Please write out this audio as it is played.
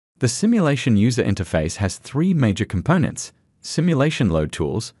The simulation user interface has three major components: simulation load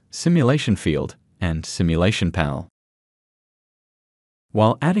tools, simulation field, and simulation panel.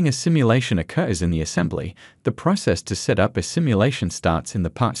 While adding a simulation occurs in the assembly, the process to set up a simulation starts in the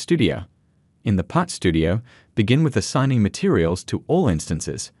Part Studio. In the Part Studio, begin with assigning materials to all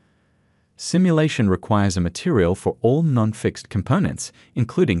instances. Simulation requires a material for all non-fixed components,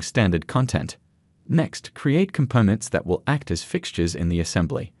 including standard content. Next, create components that will act as fixtures in the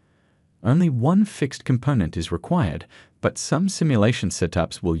assembly. Only one fixed component is required, but some simulation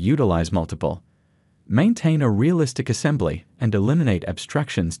setups will utilize multiple. Maintain a realistic assembly and eliminate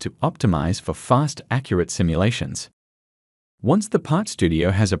abstractions to optimize for fast, accurate simulations. Once the Part Studio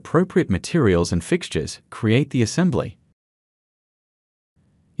has appropriate materials and fixtures, create the assembly.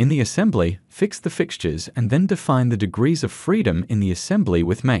 In the assembly, fix the fixtures and then define the degrees of freedom in the assembly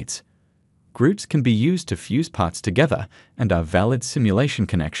with mates. Groups can be used to fuse parts together and are valid simulation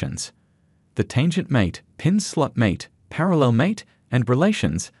connections. The tangent mate, pin slot mate, parallel mate, and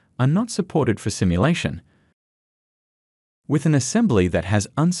relations are not supported for simulation. With an assembly that has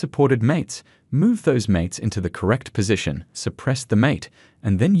unsupported mates, move those mates into the correct position, suppress the mate,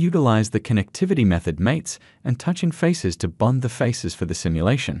 and then utilize the connectivity method mates and touching faces to bond the faces for the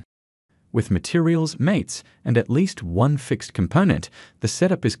simulation. With materials, mates, and at least one fixed component, the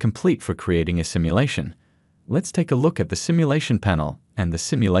setup is complete for creating a simulation. Let's take a look at the simulation panel and the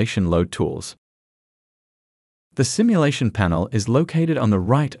simulation load tools. The simulation panel is located on the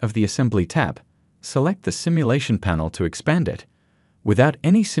right of the Assembly tab. Select the simulation panel to expand it. Without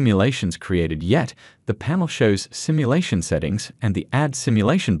any simulations created yet, the panel shows simulation settings and the Add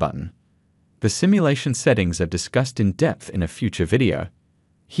Simulation button. The simulation settings are discussed in depth in a future video.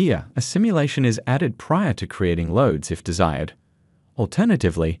 Here, a simulation is added prior to creating loads if desired.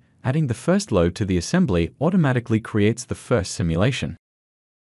 Alternatively, adding the first load to the assembly automatically creates the first simulation.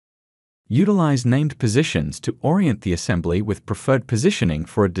 Utilize named positions to orient the assembly with preferred positioning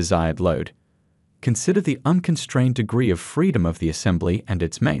for a desired load. Consider the unconstrained degree of freedom of the assembly and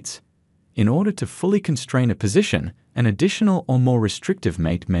its mates. In order to fully constrain a position, an additional or more restrictive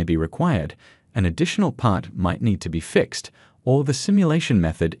mate may be required, an additional part might need to be fixed, or the simulation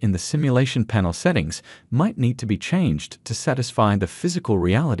method in the simulation panel settings might need to be changed to satisfy the physical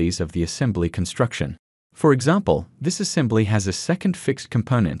realities of the assembly construction. For example, this assembly has a second fixed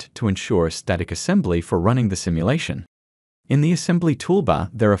component to ensure a static assembly for running the simulation. In the assembly toolbar,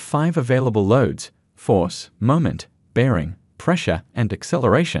 there are 5 available loads: force, moment, bearing, pressure, and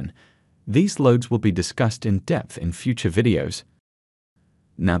acceleration. These loads will be discussed in depth in future videos.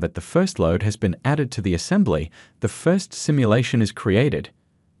 Now that the first load has been added to the assembly, the first simulation is created.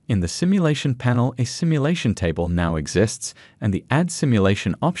 In the simulation panel, a simulation table now exists, and the Add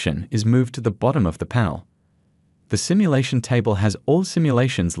Simulation option is moved to the bottom of the panel. The simulation table has all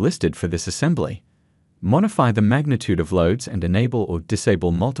simulations listed for this assembly. Modify the magnitude of loads and enable or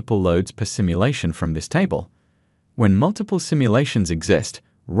disable multiple loads per simulation from this table. When multiple simulations exist,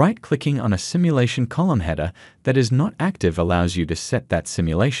 right-clicking on a simulation column header that is not active allows you to set that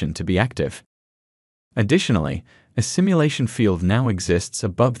simulation to be active. Additionally, a simulation field now exists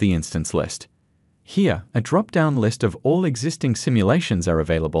above the instance list. Here, a drop-down list of all existing simulations are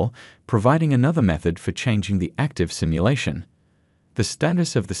available, providing another method for changing the active simulation. The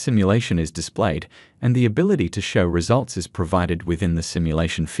status of the simulation is displayed, and the ability to show results is provided within the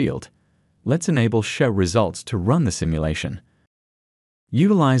simulation field. Let's enable Show Results to run the simulation.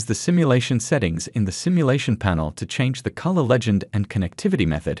 Utilize the simulation settings in the simulation panel to change the color legend and connectivity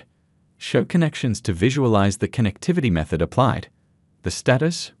method. Show connections to visualize the connectivity method applied. The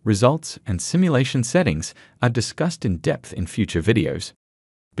status, results, and simulation settings are discussed in depth in future videos.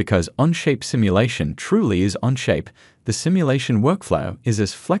 Because Onshape simulation truly is Onshape, the simulation workflow is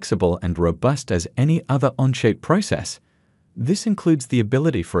as flexible and robust as any other Onshape process. This includes the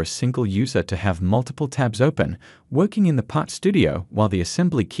ability for a single user to have multiple tabs open, working in the Part Studio while the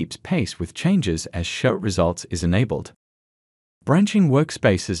assembly keeps pace with changes as Show Results is enabled. Branching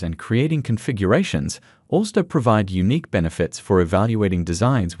workspaces and creating configurations also provide unique benefits for evaluating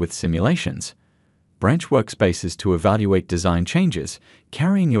designs with simulations. Branch workspaces to evaluate design changes,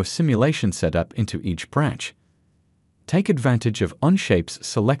 carrying your simulation setup into each branch. Take advantage of Onshape's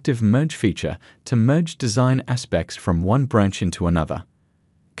selective merge feature to merge design aspects from one branch into another.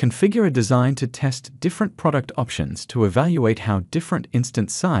 Configure a design to test different product options to evaluate how different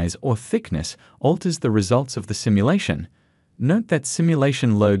instance size or thickness alters the results of the simulation. Note that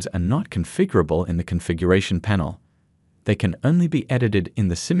simulation loads are not configurable in the configuration panel. They can only be edited in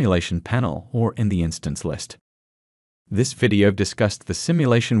the simulation panel or in the instance list. This video discussed the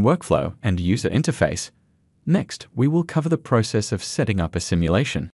simulation workflow and user interface. Next, we will cover the process of setting up a simulation.